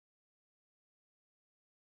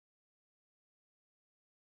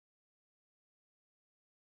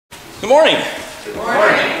Good morning. Good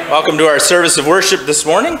morning. Welcome to our service of worship this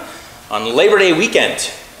morning on Labor Day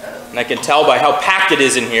weekend. And I can tell by how packed it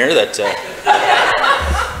is in here that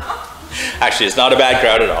actually it's not a bad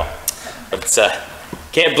crowd at all. But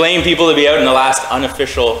can't blame people to be out in the last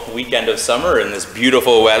unofficial weekend of summer in this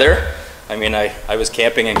beautiful weather. I mean, I was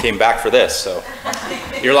camping and came back for this, so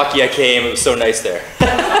you're lucky I came. It was so nice there. So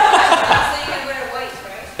you can wear white,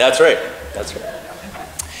 right? That's right. That's right.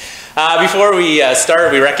 Before we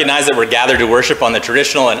start, we recognize that we're gathered to worship on the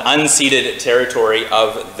traditional and unceded territory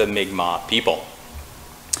of the Mi'kmaq people.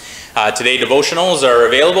 Today, devotionals are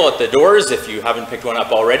available at the doors. If you haven't picked one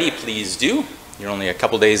up already, please do. You're only a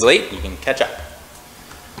couple days late. You can catch up.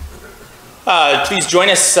 Please join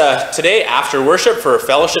us today after worship for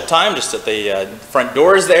fellowship time, just at the front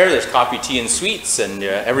doors there. There's coffee, tea, and sweets, and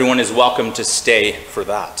everyone is welcome to stay for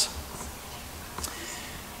that.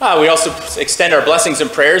 We also extend our blessings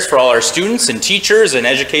and prayers for all our students and teachers and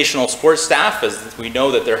educational support staff, as we know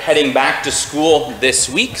that they're heading back to school this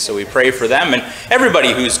week, so we pray for them and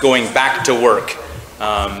everybody who's going back to work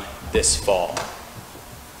this fall.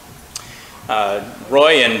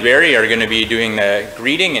 Roy and Barry are going to be doing the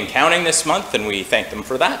greeting and counting this month, and we thank them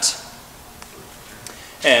for that.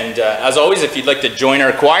 And as always, if you'd like to join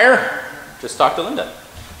our choir, just talk to Linda.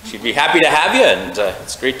 She'd be happy to have you, and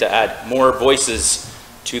it's great to add more voices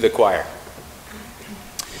to the choir.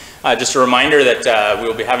 Just a reminder that we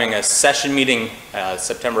will be having a session meeting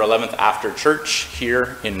September 11th after church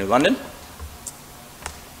here in New London.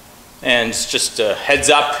 And just a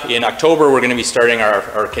heads up, in October we're going to be starting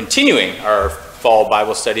continuing our fall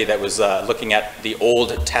Bible study that was looking at the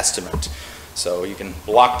Old Testament. So you can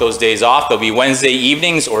block those days off. They'll be Wednesday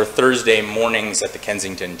evenings or Thursday mornings at the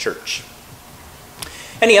Kensington church.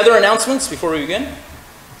 Any other announcements before we begin?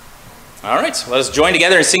 All right, so let us join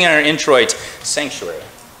together and sing our introit, Sanctuary.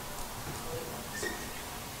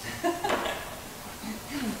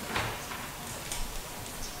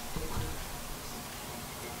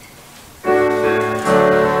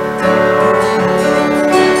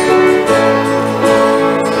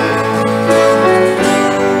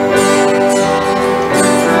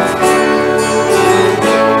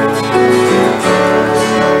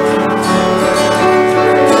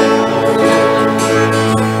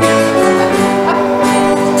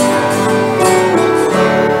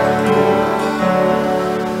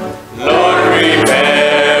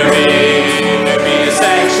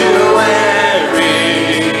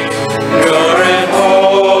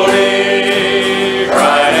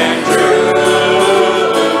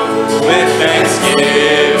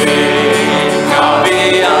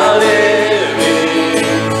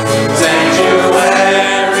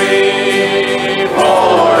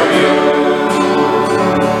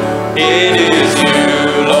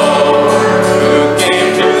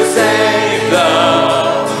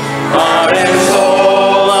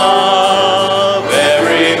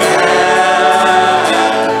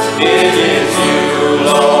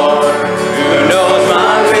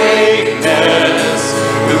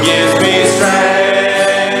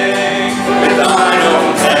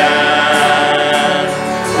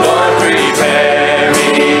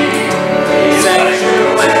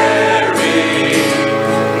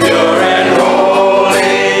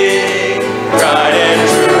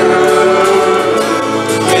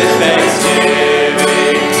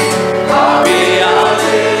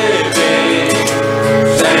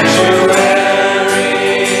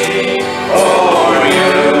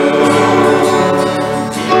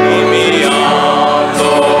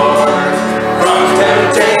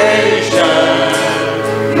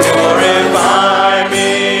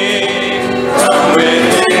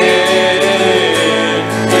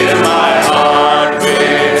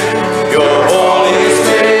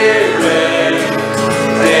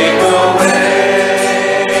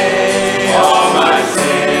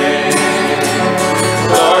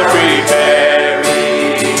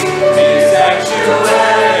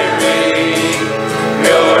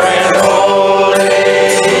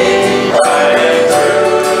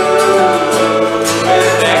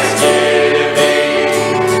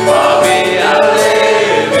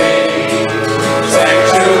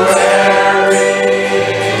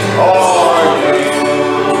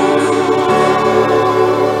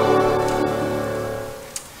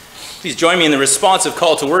 Join me in the responsive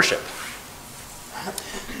call to worship.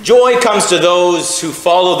 Joy comes to those who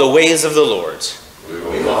follow the ways of the Lord. We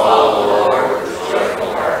will follow the Lord with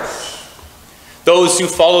joyful hearts. Those who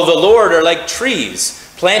follow the Lord are like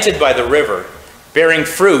trees planted by the river, bearing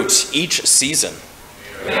fruit each season.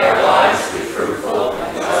 May our lives be fruitful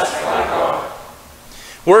and blessed by God.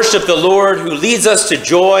 Worship the Lord who leads us to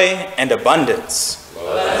joy and abundance.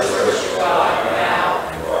 Let us worship God now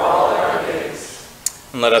and for all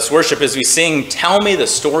And let us worship as we sing, "Tell Me the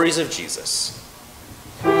Stories of Jesus."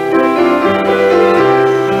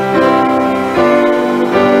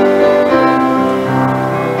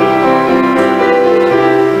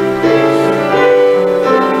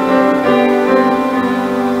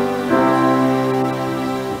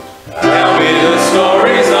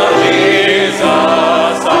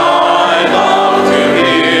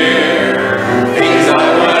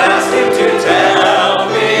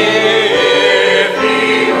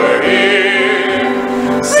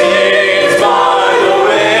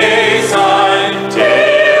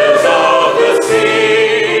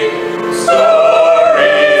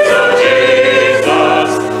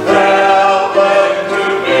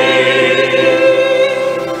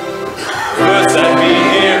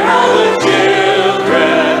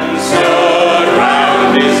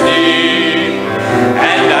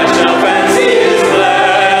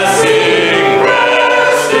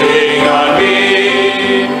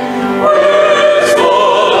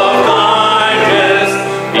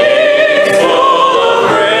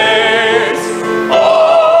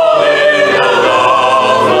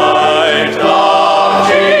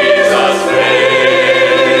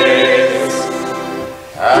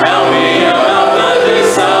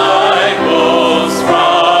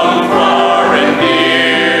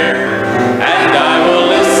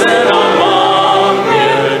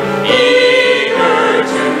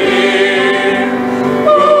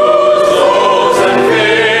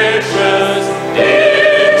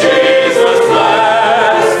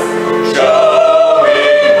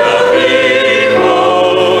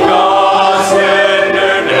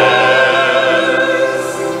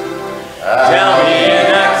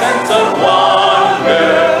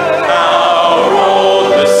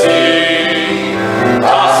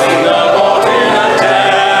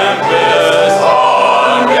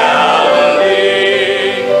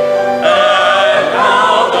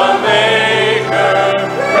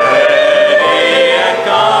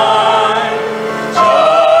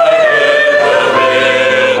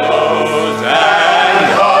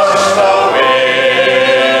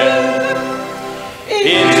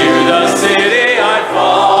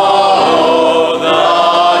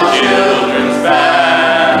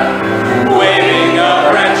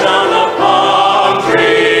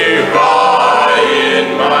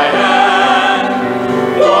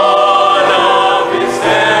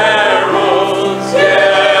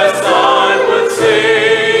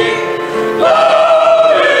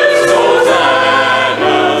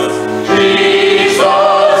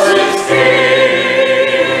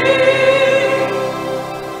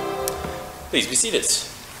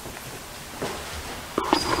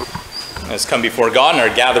 Let's come before God in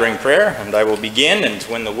our gathering prayer, and I will begin, and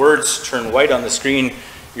when the words turn white on the screen,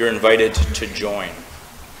 you're invited to join.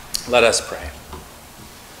 Let us pray.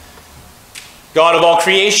 God of all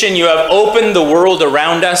creation, you have opened the world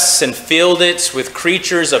around us and filled it with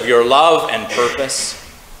creatures of your love and purpose.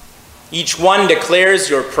 Each one declares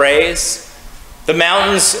your praise. The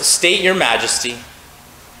mountains state your majesty.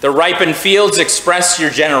 The ripened fields express your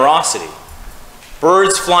generosity.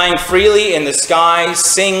 Birds flying freely in the sky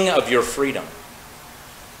sing of your freedom.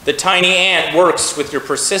 The tiny ant works with your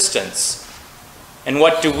persistence. And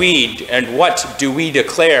what do we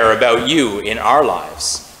declare about you in our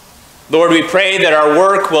lives? Lord, we pray that our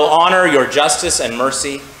work will honor your justice and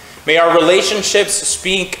mercy. May our relationships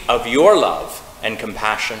speak of your love and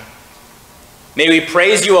compassion. May we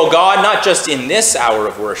praise you, O God, not just in this hour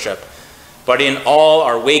of worship, but in all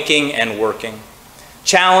our waking and working.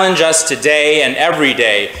 Challenge us today and every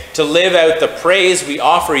day to live out the praise we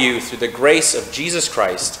offer you through the grace of Jesus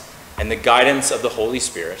Christ and the guidance of the Holy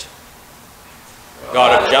Spirit.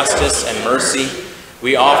 God of justice and mercy,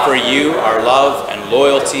 we offer you our love and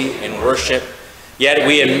loyalty in worship, yet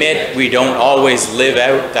we admit we don't always live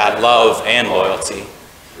out that love and loyalty.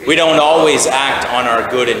 We don't always act on our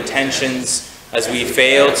good intentions as we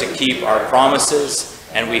fail to keep our promises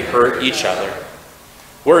and we hurt each other.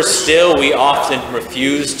 Worse still, we often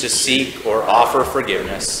refuse to seek or offer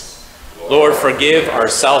forgiveness. Lord, forgive our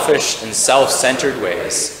selfish and self-centered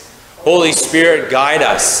ways. Holy Spirit, guide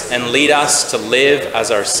us and lead us to live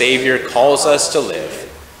as our Savior calls us to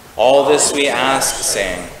live. All this we ask,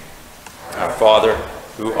 saying, Our Father,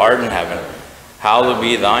 who art in heaven, hallowed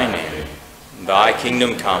be thy name. Thy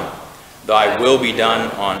kingdom come, thy will be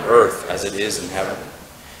done on earth as it is in heaven.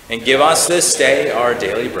 And give us this day our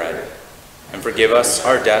daily bread. And forgive us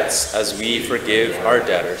our debts as we forgive our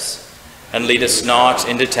debtors. And lead us not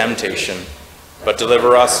into temptation, but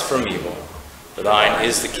deliver us from evil. For thine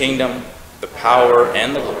is the kingdom, the power,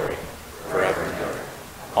 and the glory, forever and ever.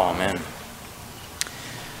 Amen.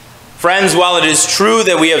 Friends, while it is true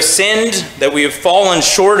that we have sinned, that we have fallen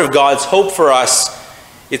short of God's hope for us,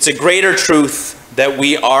 it's a greater truth that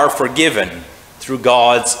we are forgiven through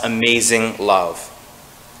God's amazing love.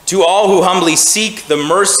 To all who humbly seek the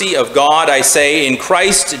mercy of God, I say, in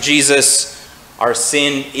Christ Jesus, our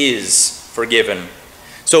sin is forgiven.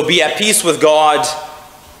 So be at peace with God,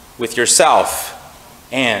 with yourself,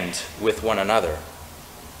 and with one another.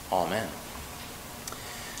 Amen.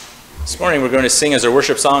 This morning we're going to sing as our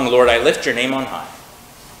worship song, Lord, I Lift Your Name on High.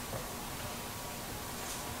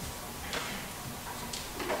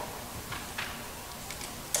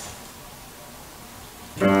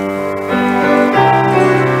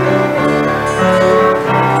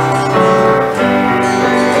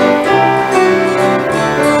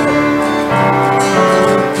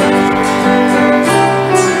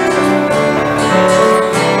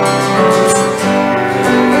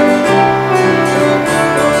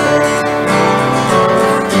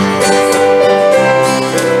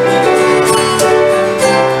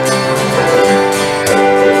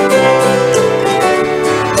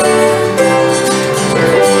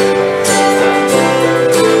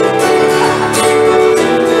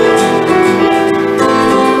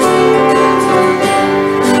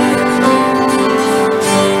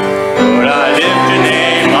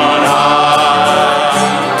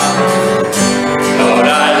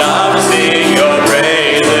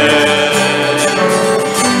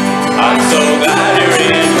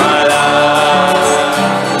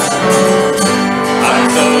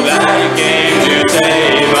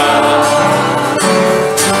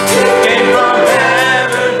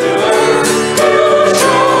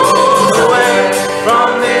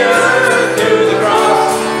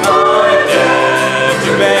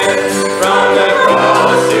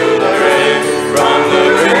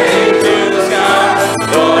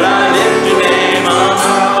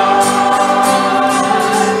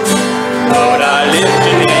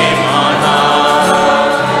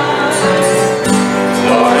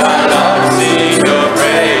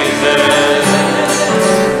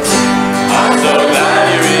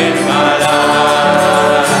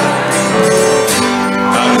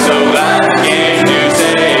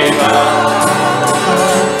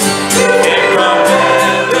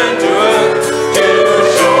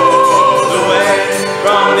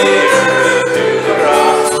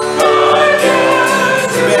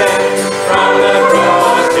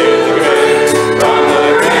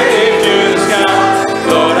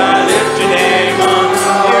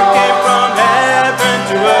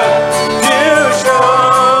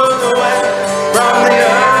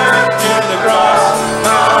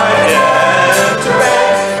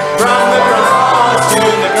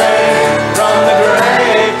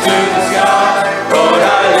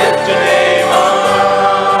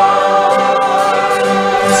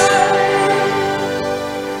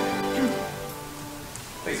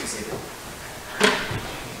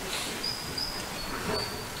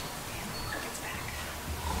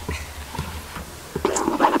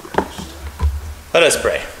 Let us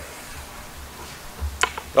pray.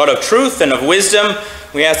 God of truth and of wisdom,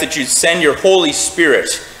 we ask that you send your Holy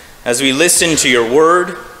Spirit as we listen to your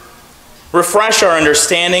word. Refresh our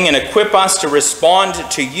understanding and equip us to respond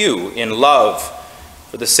to you in love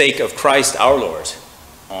for the sake of Christ our Lord.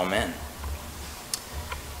 Amen.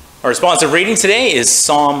 Our responsive reading today is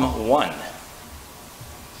Psalm 1.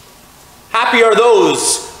 Happy are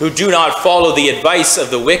those who do not follow the advice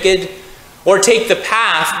of the wicked, or take the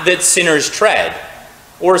path that sinners tread,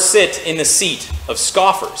 or sit in the seat of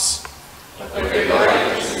scoffers. But they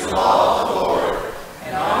delight in the law of the Lord,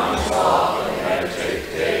 and on his law they meditate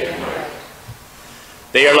day and night.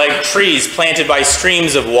 They are like trees planted by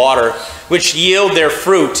streams of water, which yield their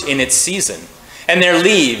fruit in its season, and their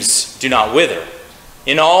leaves do not wither.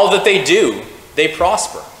 In all that they do, they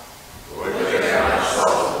prosper. They are not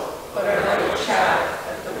so, but are like chaff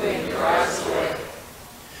that the wind drives away.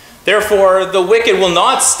 Therefore, the wicked will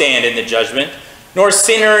not stand in the judgment, nor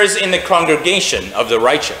sinners in the congregation of the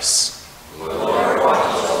righteous. The Lord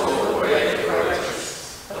watches over the way of the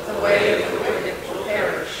righteous, but the way of the wicked will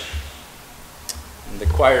perish. And the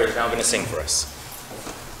choir is now going to sing for us.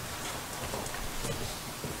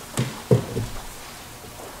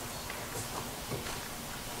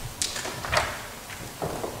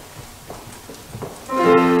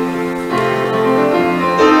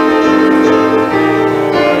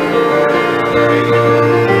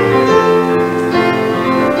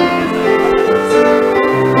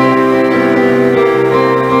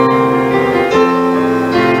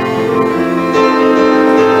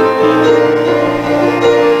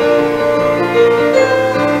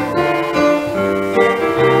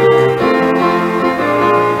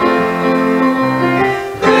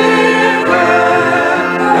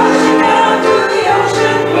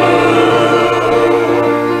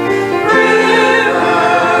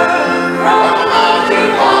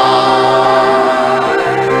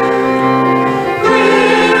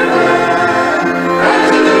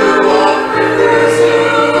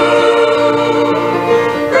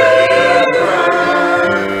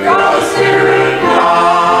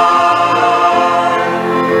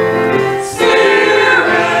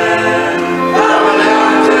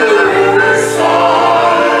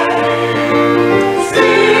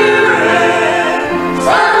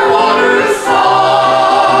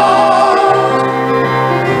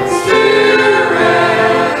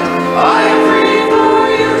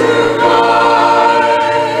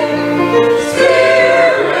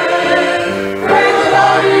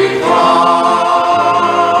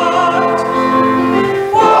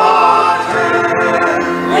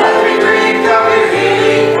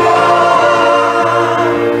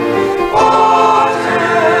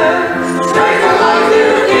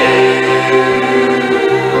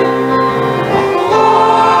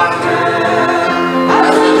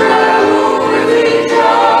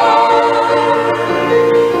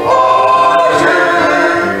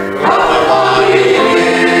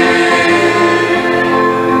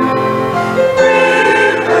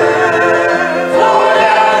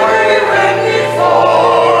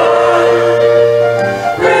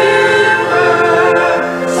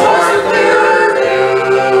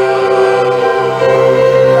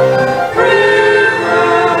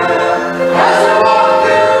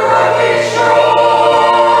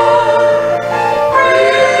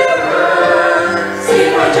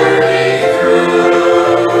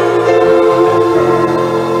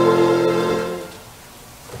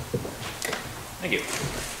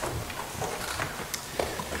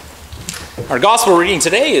 gospel reading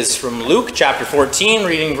today is from Luke chapter 14,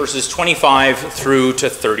 reading verses 25 through to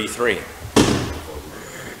 33.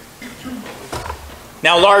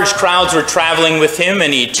 Now large crowds were traveling with him,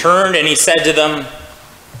 and he turned and he said to them,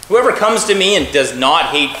 "Whoever comes to me and does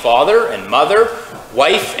not hate father and mother,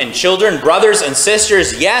 wife and children, brothers and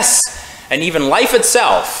sisters, yes, and even life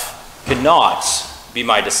itself, cannot be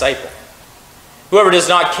my disciple. Whoever does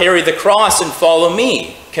not carry the cross and follow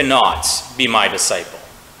me cannot be my disciple.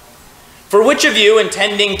 For which of you,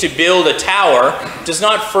 intending to build a tower, does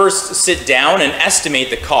not first sit down and estimate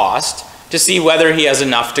the cost to see whether he has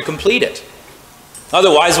enough to complete it?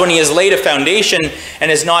 Otherwise, when he has laid a foundation and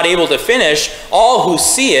is not able to finish, all who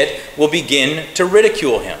see it will begin to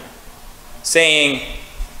ridicule him, saying,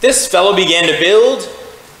 'This fellow began to build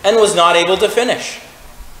and was not able to finish.'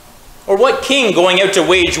 Or what king going out to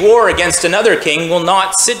wage war against another king will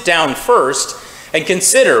not sit down first and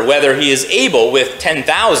consider whether he is able with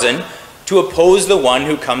 10,000 to oppose the one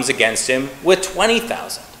who comes against him with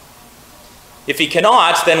 20,000? If he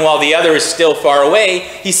cannot, then while the other is still far away,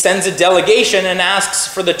 he sends a delegation and asks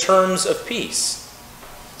for the terms of peace.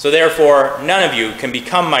 So therefore, none of you can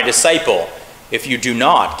become my disciple if you do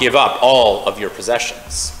not give up all of your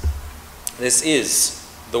possessions." This is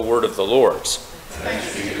the word of the Lord.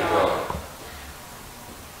 Thanks be to God.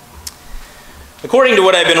 According to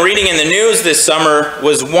what I've been reading in the news this summer,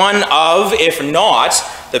 was one of, if not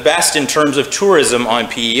the best in terms of tourism on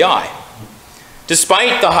PEI.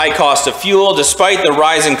 Despite the high cost of fuel, despite the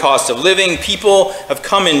rising cost of living, people have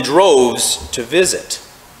come in droves to visit.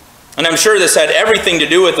 And I'm sure this had everything to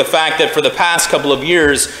do with the fact that for the past couple of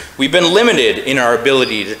years, we've been limited in our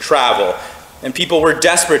ability to travel. And people were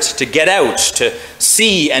desperate to get out, to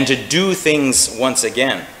see and to do things once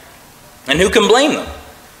again. And who can blame them?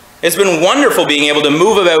 It's been wonderful being able to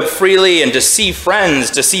move about freely and to see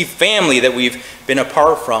friends, to see family that we've been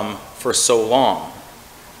apart from for so long.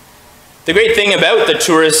 The great thing about the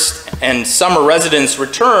tourist and summer residents'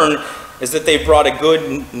 return is that they've brought a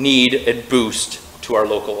good needed boost to our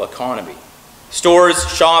local economy. Stores,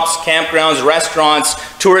 shops, campgrounds, restaurants,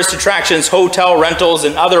 tourist attractions, hotel rentals,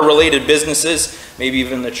 and other related businesses, maybe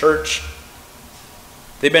even the church,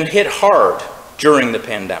 they've been hit hard during the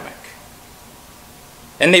pandemic.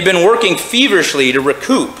 And they've been working feverishly to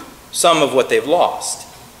recoup some of what they've lost.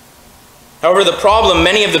 However, the problem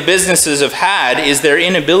many of the businesses have had is their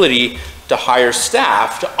inability to hire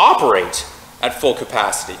staff to operate at full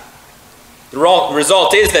capacity. The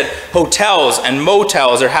result is that hotels and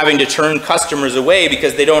motels are having to turn customers away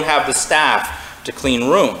because they don't have the staff to clean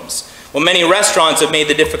rooms. Well, many restaurants have made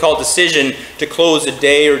the difficult decision to close a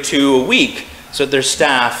day or two a week so that their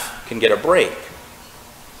staff can get a break.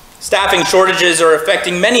 Staffing shortages are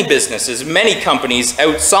affecting many businesses, many companies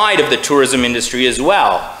outside of the tourism industry as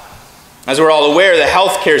well. As we're all aware, the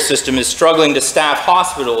healthcare system is struggling to staff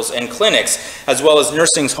hospitals and clinics, as well as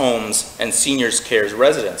nursing homes and seniors' care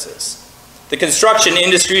residences. The construction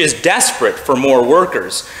industry is desperate for more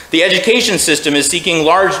workers. The education system is seeking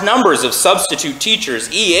large numbers of substitute teachers,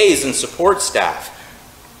 EAs, and support staff.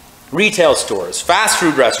 Retail stores, fast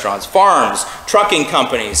food restaurants, farms, trucking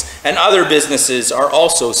companies, and other businesses are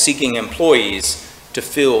also seeking employees to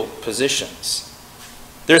fill positions.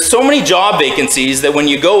 There's so many job vacancies that when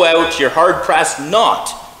you go out, you're hard-pressed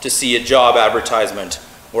not to see a job advertisement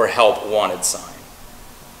or help wanted sign.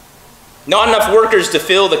 Not enough workers to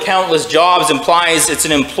fill the countless jobs implies it's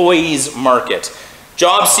an employee's market.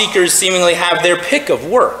 Job seekers seemingly have their pick of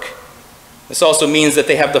work. This also means that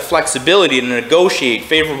they have the flexibility to negotiate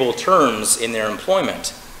favorable terms in their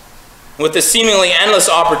employment. With the seemingly endless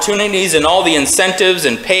opportunities and all the incentives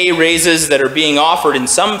and pay raises that are being offered in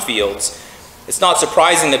some fields, it's not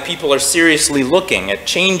surprising that people are seriously looking at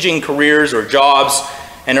changing careers or jobs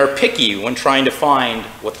and are picky when trying to find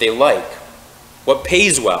what they like, what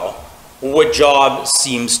pays well, or what job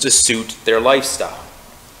seems to suit their lifestyle.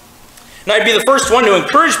 And I'd be the first one to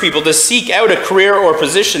encourage people to seek out a career or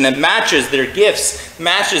position that matches their gifts,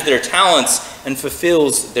 matches their talents, and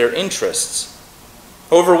fulfills their interests.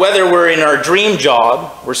 However, whether we're in our dream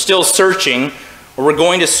job, we're still searching, or we're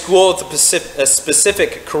going to school with a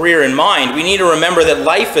specific career in mind, we need to remember that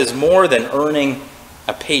life is more than earning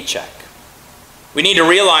a paycheck. We need to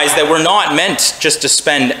realize that we're not meant just to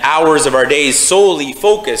spend hours of our days solely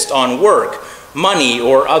focused on work, money,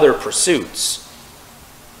 or other pursuits.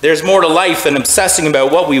 There's more to life than obsessing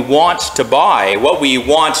about what we want to buy, what we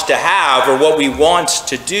want to have, or what we want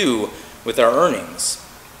to do with our earnings.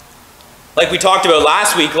 Like we talked about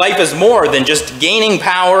last week, life is more than just gaining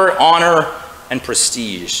power, honor, and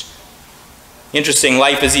prestige. Interesting,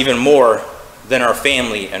 life is even more than our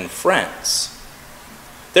family and friends.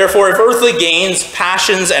 Therefore, if earthly gains,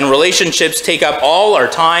 passions, and relationships take up all our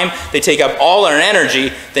time, they take up all our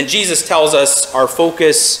energy, then Jesus tells us our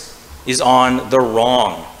focus is on the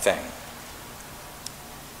wrong thing.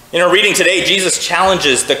 In our reading today, Jesus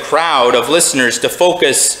challenges the crowd of listeners to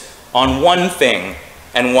focus on one thing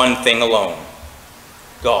and one thing alone: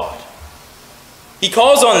 God. He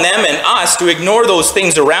calls on them and us to ignore those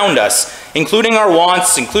things around us, including our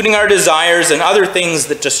wants, including our desires, and other things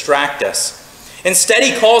that distract us. Instead,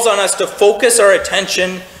 he calls on us to focus our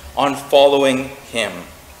attention on following him.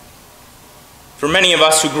 For many of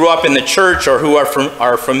us who grew up in the church or who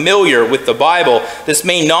are familiar with the Bible, this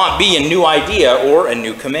may not be a new idea or a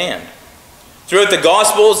new command. Throughout the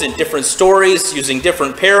Gospels, in different stories, using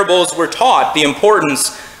different parables, we're taught the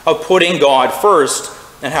importance of putting God first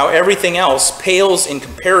and how everything else pales in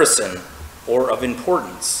comparison or of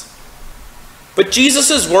importance. But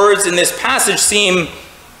Jesus' words in this passage seem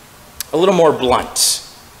a little more blunt,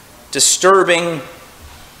 disturbing,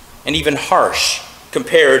 and even harsh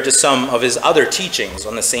compared to some of his other teachings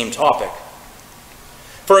on the same topic.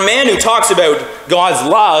 For a man who talks about God's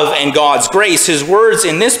love and God's grace, his words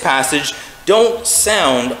in this passage don't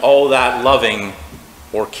sound all that loving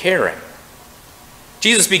or caring.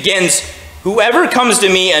 Jesus begins, "Whoever comes to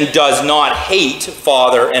me and does not hate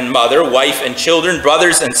father and mother, wife and children,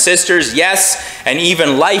 brothers and sisters, yes, and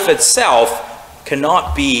even life itself,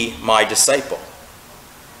 cannot be my disciple."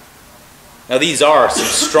 Now, these are some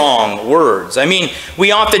strong words. I mean,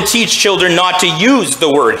 we often teach children not to use the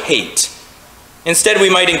word hate. Instead, we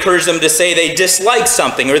might encourage them to say they dislike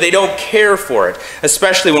something or they don't care for it,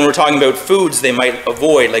 especially when we're talking about foods they might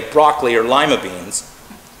avoid, like broccoli or lima beans.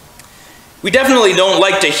 We definitely don't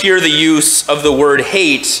like to hear the use of the word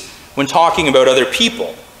hate when talking about other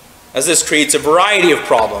people, as this creates a variety of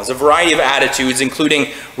problems, a variety of attitudes, including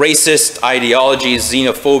racist ideologies,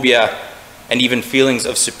 xenophobia, and even feelings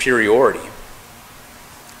of superiority.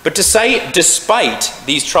 But despite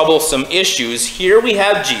these troublesome issues, here we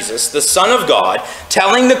have Jesus, the Son of God,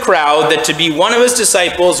 telling the crowd that to be one of his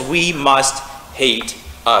disciples, we must hate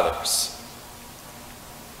others.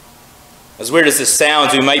 As weird as this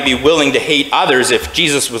sounds, we might be willing to hate others if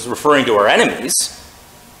Jesus was referring to our enemies.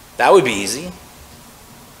 That would be easy.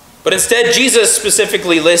 But instead, Jesus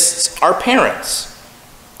specifically lists our parents,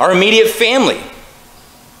 our immediate family,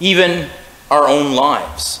 even our own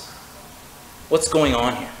lives. What's going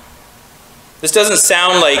on here? This doesn't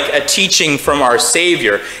sound like a teaching from our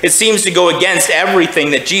Savior. It seems to go against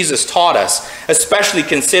everything that Jesus taught us, especially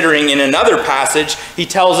considering in another passage, he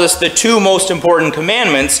tells us the two most important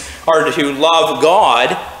commandments are to love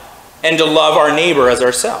God and to love our neighbor as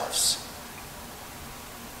ourselves.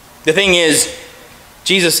 The thing is,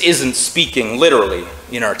 Jesus isn't speaking literally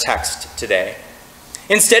in our text today.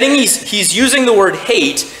 Instead, he's using the word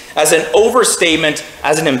hate as an overstatement,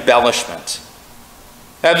 as an embellishment.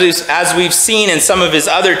 As we've seen in some of his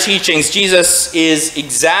other teachings, Jesus is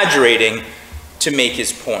exaggerating to make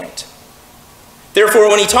his point. Therefore,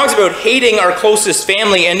 when he talks about hating our closest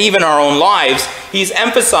family and even our own lives, he's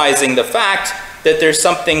emphasizing the fact that there's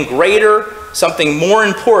something greater, something more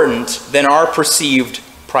important than our perceived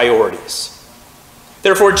priorities.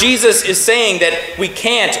 Therefore, Jesus is saying that we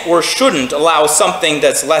can't or shouldn't allow something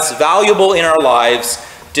that's less valuable in our lives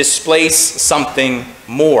displace something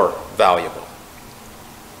more valuable.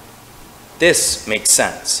 This makes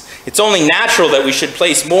sense. It's only natural that we should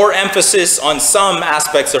place more emphasis on some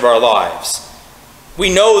aspects of our lives.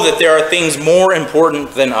 We know that there are things more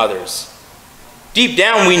important than others. Deep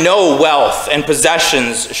down, we know wealth and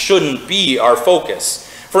possessions shouldn't be our focus.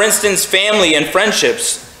 For instance, family and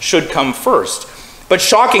friendships should come first. But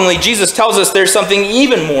shockingly, Jesus tells us there's something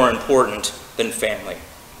even more important than family.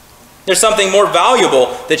 There's something more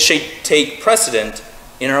valuable that should take precedent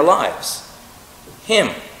in our lives: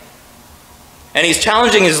 him. And he's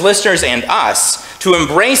challenging his listeners and us to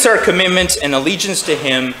embrace our commitment and allegiance to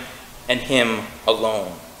him and him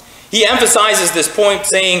alone. He emphasizes this point,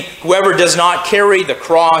 saying, "Whoever does not carry the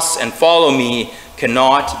cross and follow me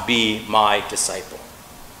cannot be my disciple."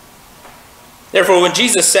 Therefore, when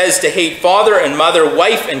Jesus says to hate father and mother,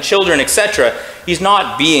 wife and children, etc., he's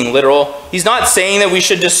not being literal. He's not saying that we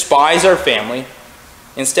should despise our family.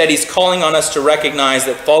 Instead, he's calling on us to recognize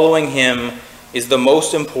that following him is the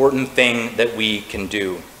most important thing that we can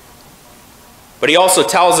do. But he also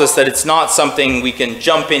tells us that it's not something we can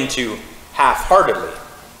jump into half-heartedly.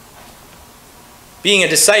 Being a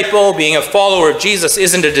disciple, being a follower of Jesus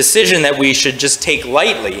isn't a decision that we should just take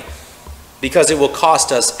lightly, because it will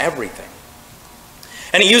cost us everything.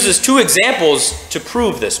 And he uses two examples to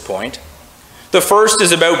prove this point. The first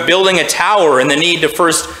is about building a tower and the need to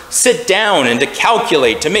first sit down and to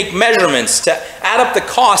calculate, to make measurements, to add up the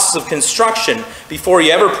costs of construction before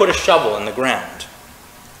you ever put a shovel in the ground.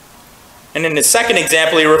 And in the second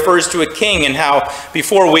example, he refers to a king and how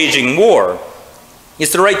before waging war,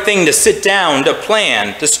 it's the right thing to sit down, to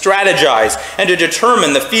plan, to strategize, and to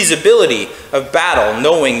determine the feasibility of battle,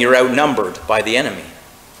 knowing you're outnumbered by the enemy.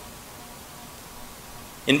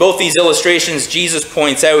 In both these illustrations, Jesus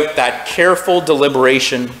points out that careful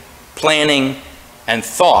deliberation, planning, and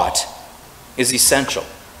thought is essential.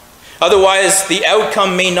 Otherwise, the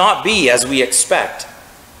outcome may not be as we expect.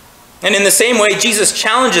 And in the same way, Jesus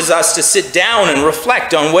challenges us to sit down and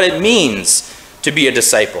reflect on what it means to be a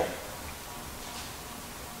disciple.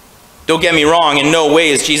 Don't get me wrong, in no way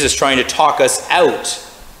is Jesus trying to talk us out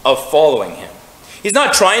of following him. He's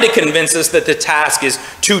not trying to convince us that the task is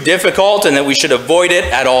too difficult and that we should avoid it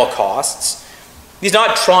at all costs. He's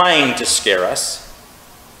not trying to scare us.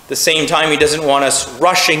 At the same time, he doesn't want us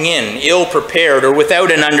rushing in, ill-prepared or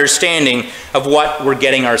without an understanding of what we're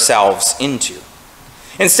getting ourselves into.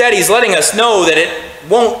 Instead, he's letting us know that it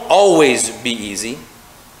won't always be easy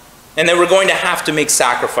and that we're going to have to make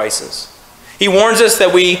sacrifices. He warns us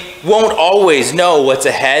that we won't always know what's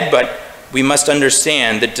ahead, but we must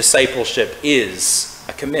understand that discipleship is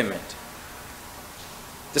a commitment.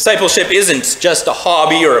 Discipleship isn't just a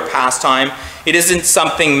hobby or a pastime. It isn't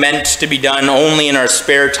something meant to be done only in our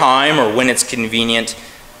spare time or when it's convenient.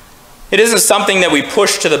 It isn't something that we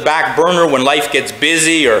push to the back burner when life gets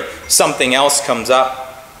busy or something else comes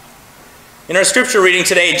up. In our scripture reading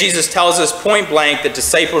today, Jesus tells us point blank that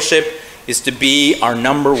discipleship is to be our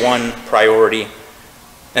number one priority,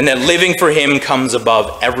 and that living for him comes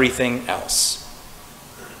above everything else.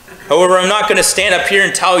 However, I'm not going to stand up here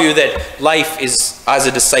and tell you that life is, as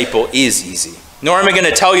a disciple is easy. Nor am I going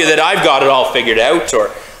to tell you that I've got it all figured out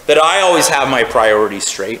or that I always have my priorities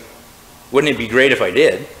straight. Wouldn't it be great if I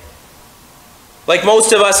did? Like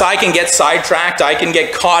most of us, I can get sidetracked. I can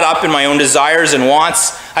get caught up in my own desires and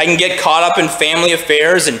wants. I can get caught up in family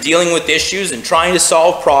affairs and dealing with issues and trying to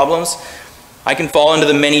solve problems. I can fall into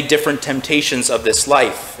the many different temptations of this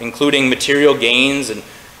life, including material gains, and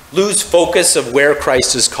lose focus of where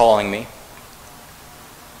Christ is calling me.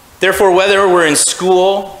 Therefore, whether we're in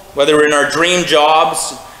school, whether we're in our dream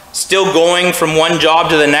jobs, still going from one job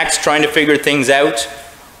to the next trying to figure things out,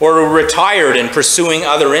 or we're retired and pursuing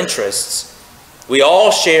other interests, we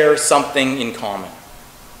all share something in common.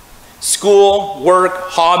 School, work,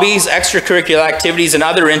 hobbies, extracurricular activities, and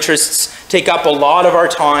other interests take up a lot of our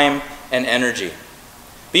time and energy.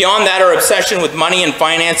 Beyond that, our obsession with money and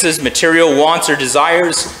finances, material wants or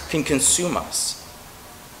desires can consume us.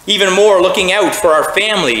 Even more, looking out for our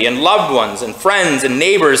family and loved ones and friends and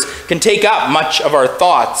neighbors can take up much of our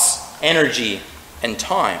thoughts, energy, and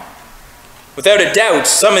time. Without a doubt,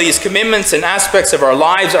 some of these commitments and aspects of our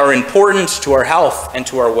lives are important to our health and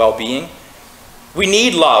to our well-being. We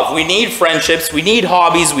need love, we need friendships, we need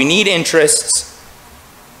hobbies, we need interests.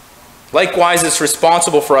 Likewise, it's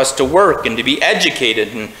responsible for us to work and to be educated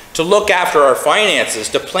and to look after our finances,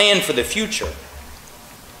 to plan for the future.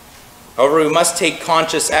 However, we must take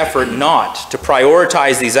conscious effort not to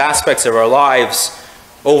prioritize these aspects of our lives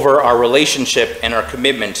over our relationship and our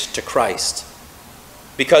commitment to Christ,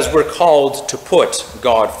 because we're called to put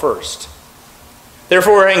God first.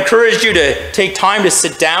 Therefore, I encourage you to take time to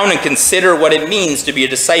sit down and consider what it means to be a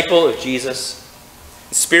disciple of Jesus.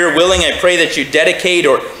 Spirit willing, I pray that you dedicate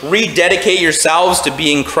or rededicate yourselves to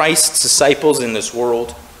being Christ's disciples in this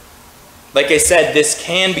world. Like I said, this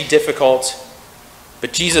can be difficult,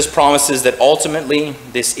 but Jesus promises that ultimately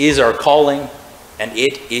this is our calling and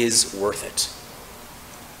it is worth it.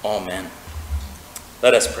 Amen.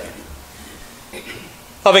 Let us pray.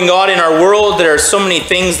 Loving God, in our world, there are so many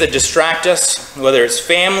things that distract us, whether it's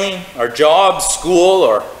family, our jobs, school,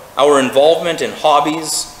 or our involvement in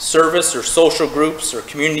hobbies, service, or social groups, or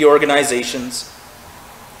community organizations.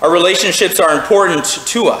 Our relationships are important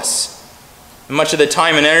to us. And much of the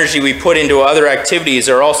time and energy we put into other activities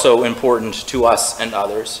are also important to us and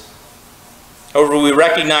others. However, we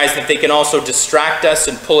recognize that they can also distract us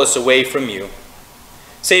and pull us away from you.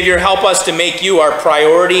 Savior, help us to make you our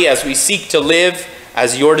priority as we seek to live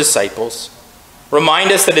as your disciples.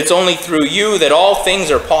 Remind us that it's only through you that all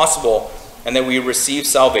things are possible and that we receive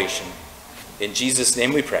salvation. In Jesus'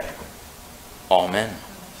 name we pray. Amen.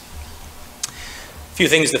 A few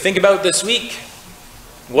things to think about this week.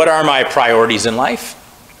 What are my priorities in life?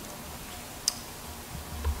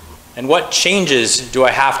 And what changes do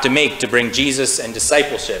I have to make to bring Jesus and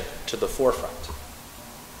discipleship to the forefront?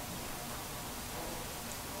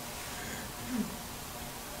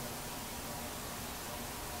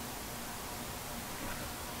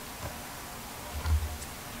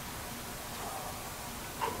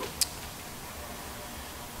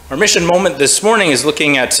 Our mission moment this morning is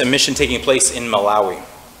looking at a mission taking place in Malawi.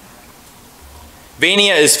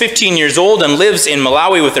 Vania is 15 years old and lives in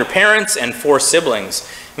Malawi with her parents and 4 siblings.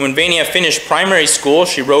 And when Vania finished primary school,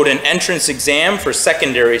 she wrote an entrance exam for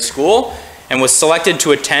secondary school and was selected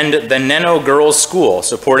to attend the Neno Girls' School,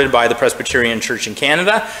 supported by the Presbyterian Church in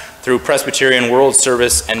Canada through Presbyterian World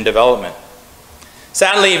Service and Development.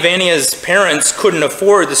 Sadly, Vania's parents couldn't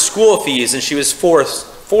afford the school fees and she was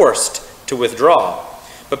forced to withdraw.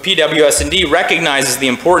 But PWS&D recognizes the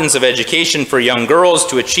importance of education for young girls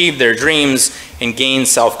to achieve their dreams and gain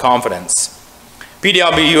self-confidence.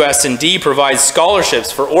 PWS&D provides scholarships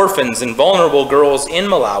for orphans and vulnerable girls in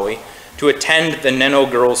Malawi to attend the Neno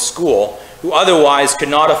Girls' School who otherwise could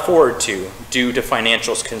not afford to due to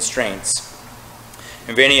financial constraints.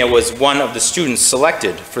 And Vania was one of the students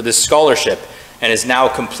selected for this scholarship and is now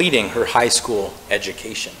completing her high school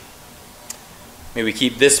education. May we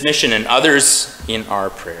keep this mission and others in our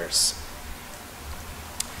prayers.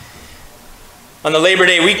 On the Labor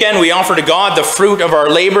Day weekend, we offer to God the fruit of our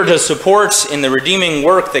labor to support in the redeeming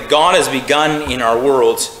work that God has begun in our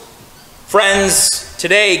world. Friends,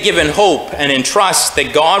 today give in hope and in trust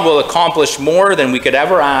that God will accomplish more than we could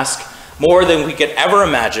ever ask, more than we could ever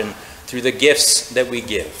imagine through the gifts that we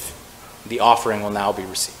give. The offering will now be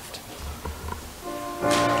received.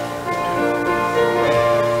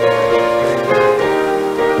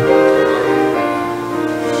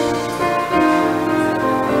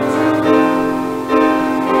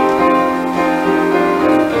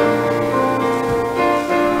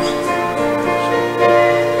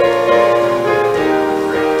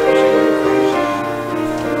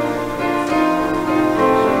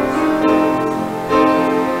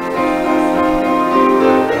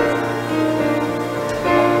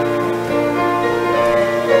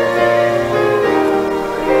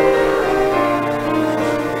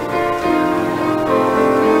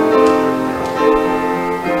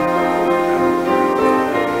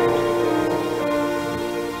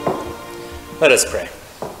 Let us pray.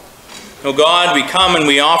 O God, we come and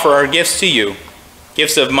we offer our gifts to you.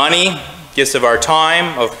 Gifts of money, gifts of our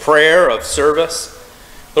time, of prayer, of service.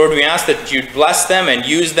 Lord, we ask that you bless them and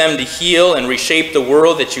use them to heal and reshape the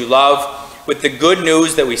world that you love with the good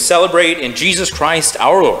news that we celebrate in Jesus Christ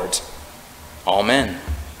our Lord. Amen.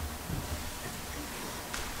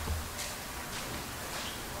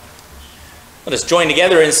 Let us join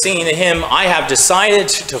together in singing the hymn, I Have Decided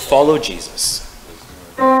to Follow Jesus.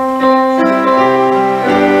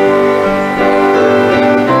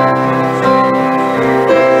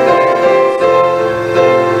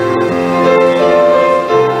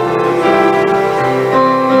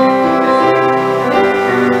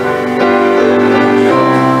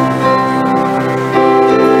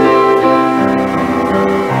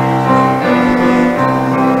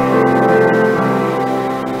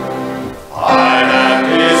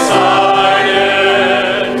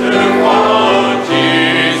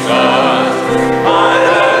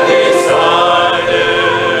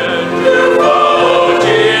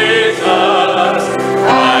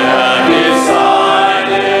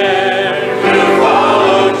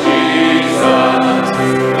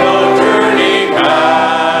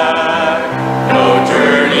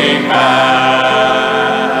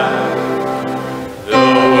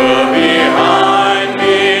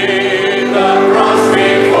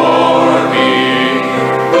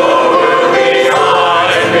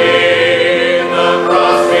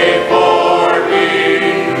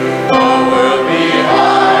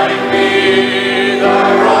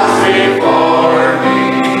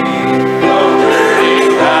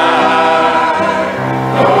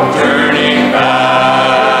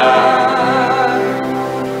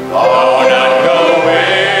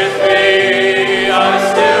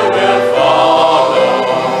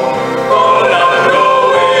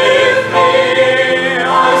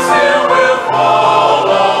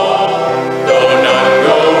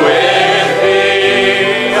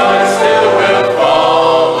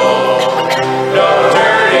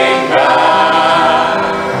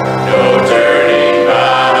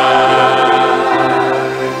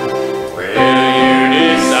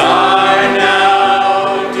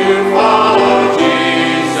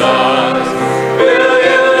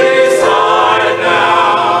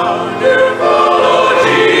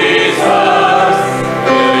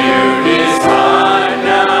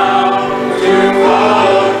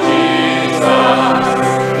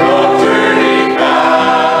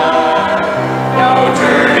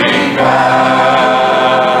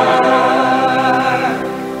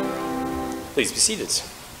 Please be seated.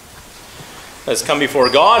 Let's come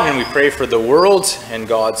before God and we pray for the world and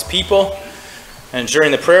God's people. And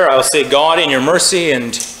during the prayer, I will say, God, in your mercy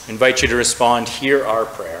and I invite you to respond, hear our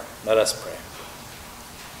prayer. Let us pray.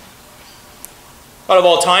 God of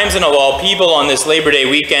all times and of all people, on this Labor Day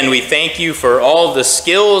weekend, we thank you for all the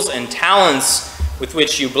skills and talents with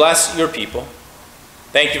which you bless your people.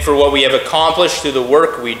 Thank you for what we have accomplished through the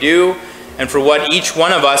work we do and for what each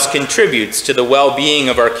one of us contributes to the well-being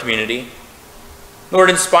of our community. Lord,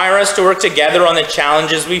 inspire us to work together on the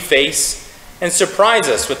challenges we face and surprise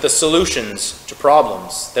us with the solutions to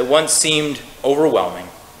problems that once seemed overwhelming.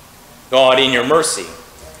 God, in your mercy.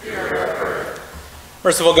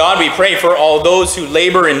 Merciful God, we pray for all those who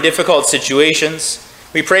labor in difficult situations.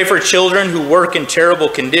 We pray for children who work in terrible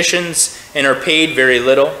conditions and are paid very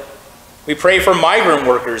little. We pray for migrant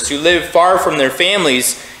workers who live far from their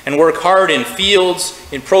families and work hard in fields,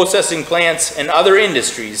 in processing plants, and other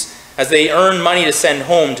industries as they earn money to send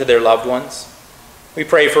home to their loved ones. We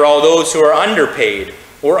pray for all those who are underpaid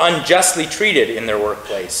or unjustly treated in their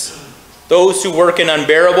workplace, those who work in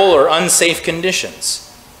unbearable or unsafe conditions.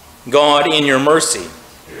 God, in your mercy.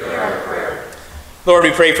 Lord,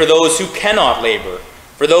 we pray for those who cannot labor,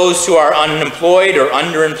 for those who are unemployed or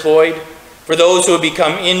underemployed, for those who have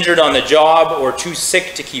become injured on the job or too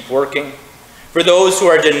sick to keep working, for those who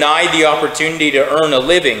are denied the opportunity to earn a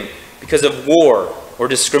living because of war or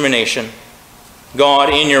discrimination.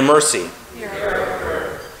 God, in your mercy.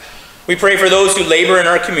 We pray for those who labor in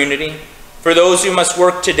our community, for those who must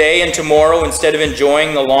work today and tomorrow instead of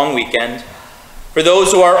enjoying the long weekend, for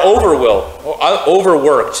those who are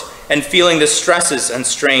overworked and feeling the stresses and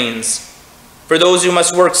strains, for those who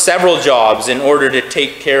must work several jobs in order to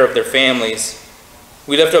take care of their families.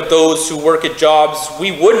 We lift up those who work at jobs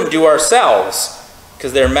we wouldn't do ourselves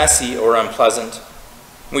because they're messy or unpleasant.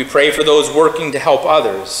 We pray for those working to help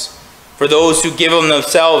others, for those who give of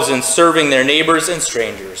themselves in serving their neighbors and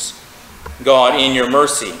strangers. God, in your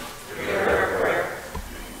mercy.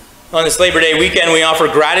 On this Labor Day weekend, we offer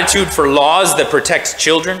gratitude for laws that protect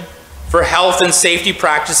children, for health and safety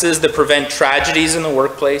practices that prevent tragedies in the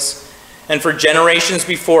workplace, and for generations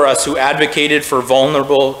before us who advocated for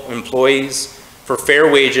vulnerable employees, for fair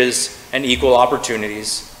wages and equal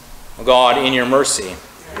opportunities. God, in your mercy.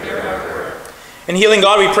 In healing,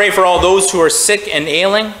 God, we pray for all those who are sick and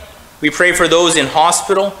ailing. We pray for those in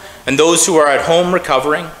hospital and those who are at home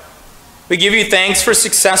recovering. We give you thanks for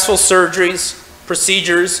successful surgeries,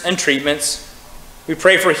 procedures, and treatments. We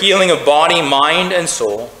pray for healing of body, mind, and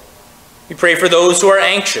soul. We pray for those who are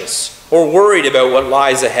anxious or worried about what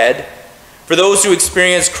lies ahead, for those who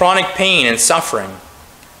experience chronic pain and suffering.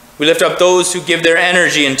 We lift up those who give their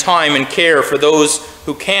energy and time and care for those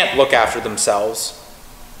who can't look after themselves.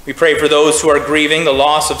 We pray for those who are grieving the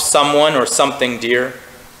loss of someone or something dear.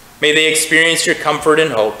 May they experience your comfort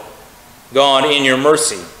and hope. God, in your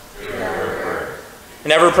mercy.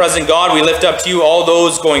 And ever-present God, we lift up to you all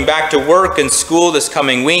those going back to work and school this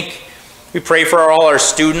coming week. We pray for all our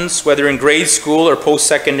students, whether in grade school or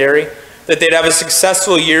post-secondary, that they'd have a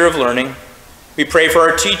successful year of learning. We pray for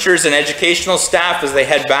our teachers and educational staff as they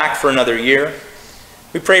head back for another year.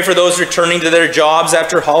 We pray for those returning to their jobs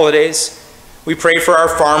after holidays. We pray for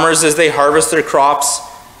our farmers as they harvest their crops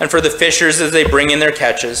and for the fishers as they bring in their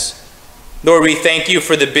catches. Lord, we thank you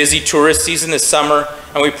for the busy tourist season this summer,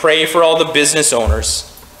 and we pray for all the business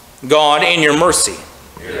owners. God, in your mercy.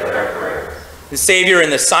 The Savior, in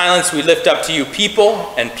the silence, we lift up to you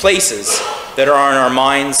people and places that are on our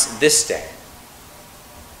minds this day.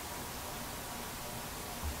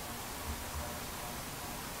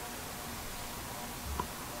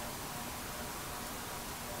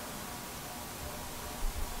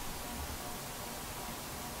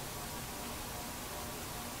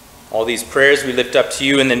 All these prayers we lift up to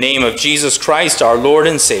you in the name of Jesus Christ, our Lord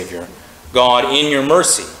and Savior. God, in your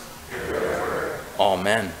mercy.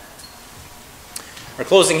 Amen. Our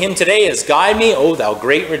closing hymn today is Guide Me, O Thou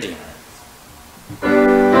Great Redeemer.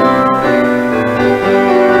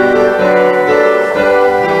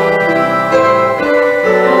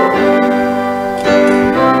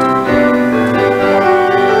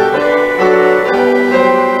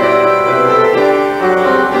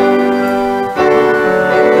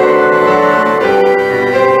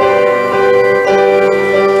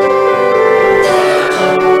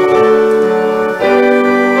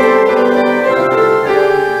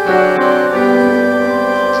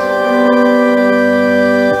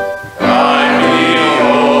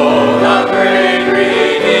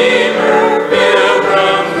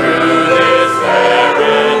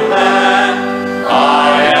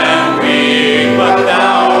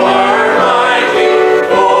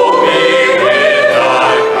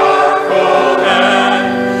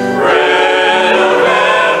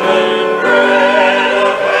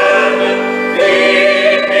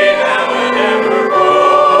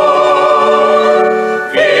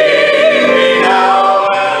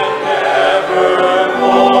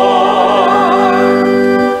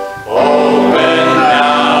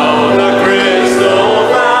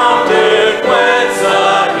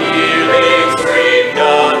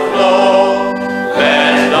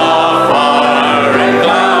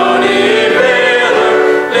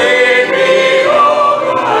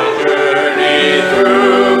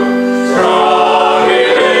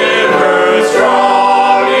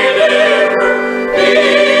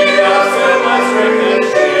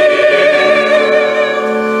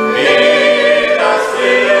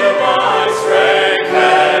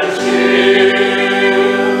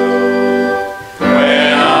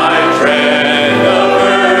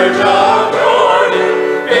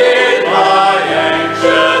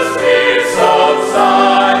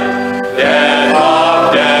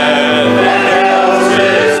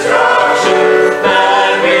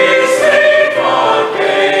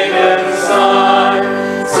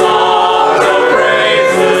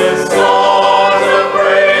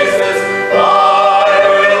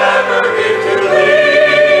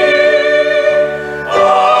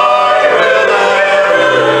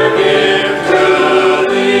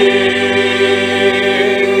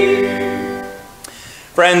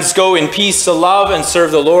 Friends, go in peace to love and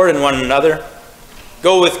serve the Lord and one another.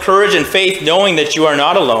 Go with courage and faith, knowing that you are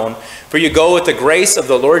not alone, for you go with the grace of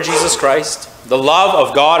the Lord Jesus Christ, the love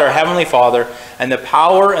of God our Heavenly Father, and the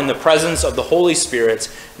power and the presence of the Holy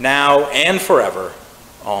Spirit, now and forever.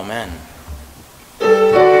 Amen.